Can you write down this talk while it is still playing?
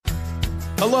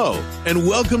Hello, and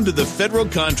welcome to the Federal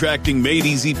Contracting Made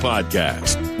Easy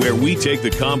podcast, where we take the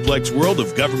complex world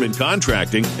of government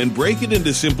contracting and break it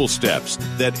into simple steps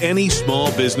that any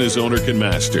small business owner can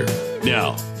master.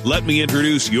 Now, let me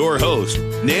introduce your host,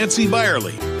 Nancy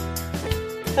Byerly.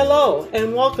 Hello,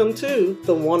 and welcome to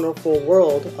the wonderful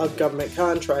world of government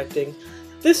contracting.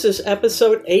 This is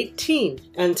episode 18,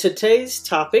 and today's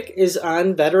topic is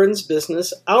on Veterans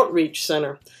Business Outreach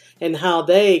Center and how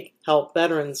they help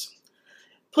veterans.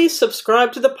 Please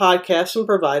subscribe to the podcast and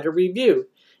provide a review.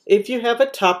 If you have a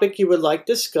topic you would like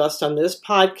discussed on this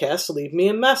podcast, leave me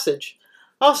a message.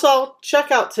 Also,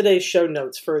 check out today's show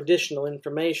notes for additional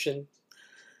information.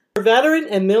 For veteran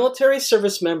and military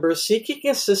service members seeking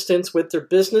assistance with their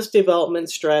business development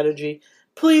strategy,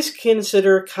 please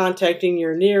consider contacting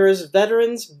your nearest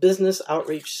Veterans Business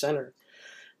Outreach Center.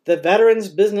 The Veterans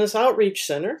Business Outreach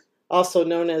Center, also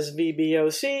known as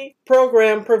VBOC,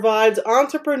 program provides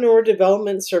entrepreneur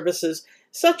development services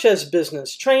such as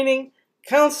business training,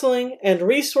 counseling, and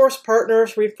resource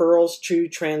partners referrals to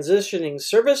transitioning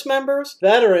service members,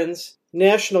 veterans,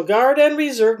 National Guard and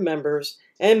Reserve members,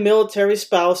 and military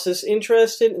spouses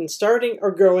interested in starting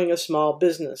or growing a small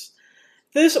business.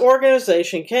 This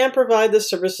organization can provide the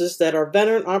services that our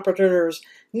veteran entrepreneurs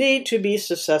need to be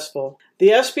successful. The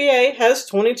SBA has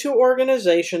 22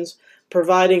 organizations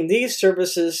providing these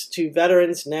services to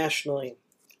veterans nationally.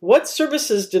 What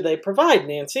services do they provide,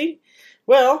 Nancy?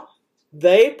 Well,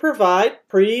 they provide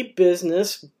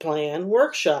pre-business plan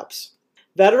workshops.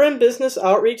 Veteran Business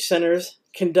Outreach Centers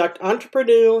conduct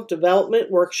entrepreneurial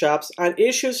development workshops on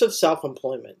issues of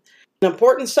self-employment. An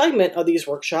important segment of these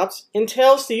workshops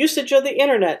entails the usage of the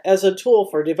internet as a tool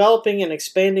for developing and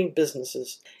expanding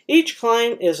businesses. Each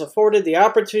client is afforded the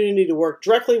opportunity to work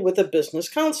directly with a business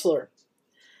counselor.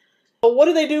 But what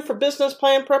do they do for business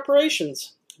plan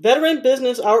preparations? Veteran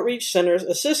Business Outreach Centers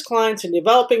assist clients in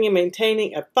developing and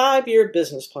maintaining a 5-year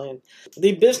business plan.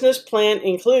 The business plan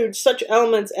includes such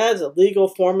elements as a legal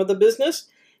form of the business,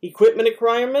 equipment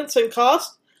requirements and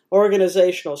costs,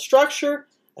 organizational structure,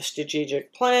 a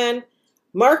strategic plan,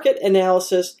 market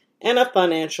analysis, and a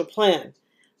financial plan.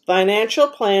 Financial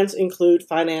plans include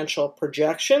financial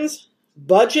projections,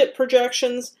 budget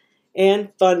projections, and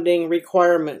funding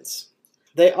requirements.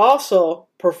 They also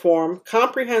perform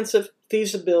comprehensive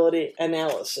feasibility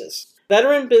analysis.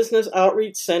 Veteran Business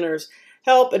Outreach Centers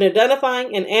help in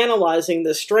identifying and analyzing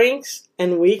the strengths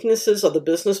and weaknesses of the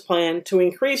business plan to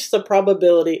increase the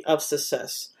probability of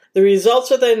success. The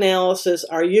results of the analysis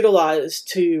are utilized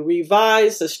to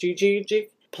revise the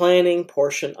strategic planning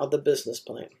portion of the business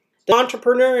plan. The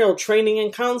entrepreneurial training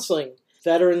and counseling.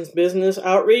 Veterans Business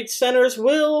Outreach Centers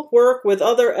will work with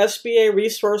other SBA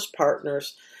resource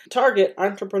partners target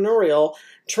entrepreneurial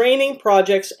training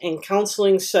projects and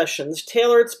counseling sessions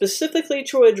tailored specifically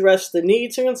to address the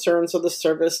needs and concerns of the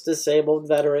service-disabled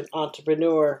veteran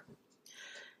entrepreneur.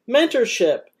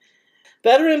 Mentorship.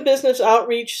 Veteran Business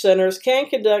Outreach Centers can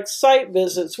conduct site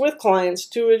visits with clients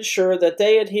to ensure that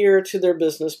they adhere to their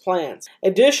business plans.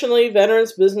 Additionally,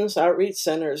 Veterans Business Outreach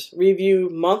Centers review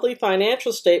monthly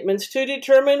financial statements to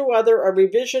determine whether a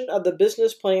revision of the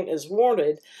business plan is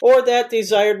warranted or that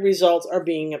desired results are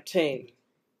being obtained.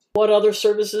 What other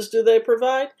services do they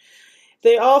provide?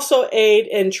 They also aid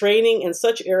in training in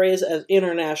such areas as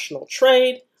international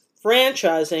trade,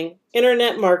 franchising,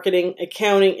 internet marketing,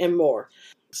 accounting, and more.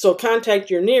 So contact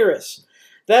your nearest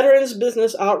Veterans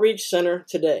Business Outreach Center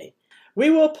today. We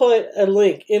will put a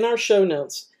link in our show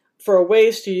notes for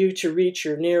ways to you to reach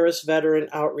your nearest Veteran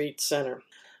Outreach Center.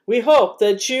 We hope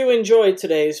that you enjoyed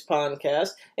today's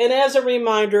podcast, and as a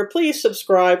reminder, please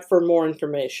subscribe for more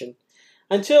information.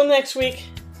 Until next week,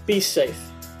 be safe.